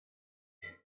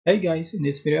Hey guys, in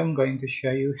this video I'm going to show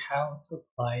you how to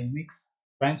apply mix,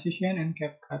 transition and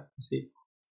CapCut PC.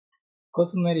 Go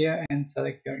to media and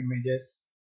select your images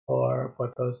or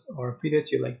photos or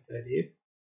videos you like to edit.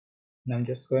 And I'm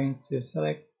just going to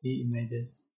select the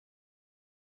images.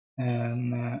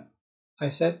 And I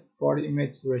set for the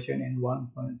image duration in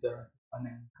 1.0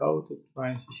 and go to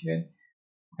transition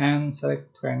and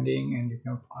select trending, and you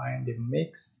can find the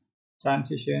mix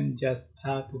transition, just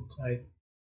add to type,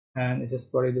 and it's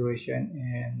just for the duration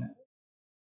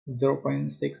in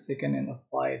 0.6 second and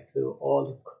apply it to all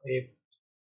the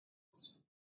clips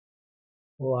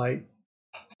like,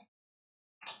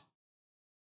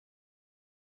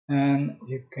 and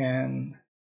you can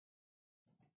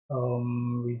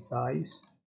resize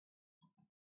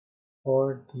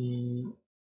for the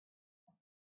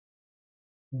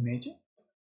image.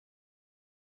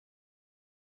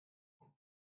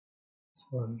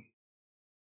 Sorry,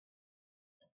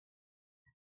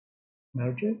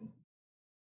 merge it.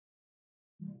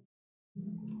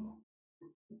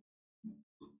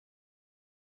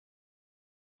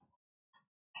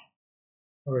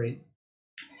 Alright,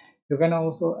 you can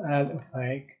also add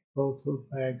effect. Go to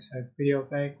effects, add video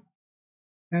effect,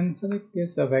 and select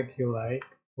this effect you like.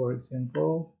 For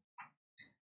example,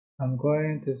 I'm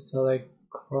going to select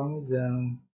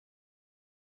chromosome,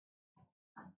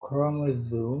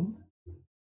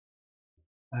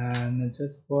 and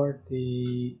just for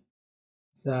the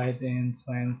size in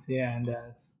 20 and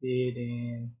then speed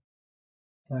in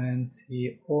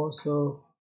 20 also.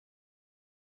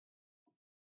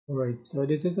 Alright, so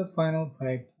this is the final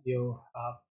effect you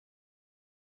have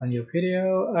on your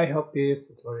video. I hope this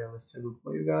tutorial is helpful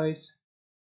for you guys.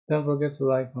 Don't forget to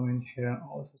like, comment, share, and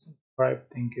also subscribe.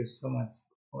 Thank you so much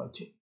for watching.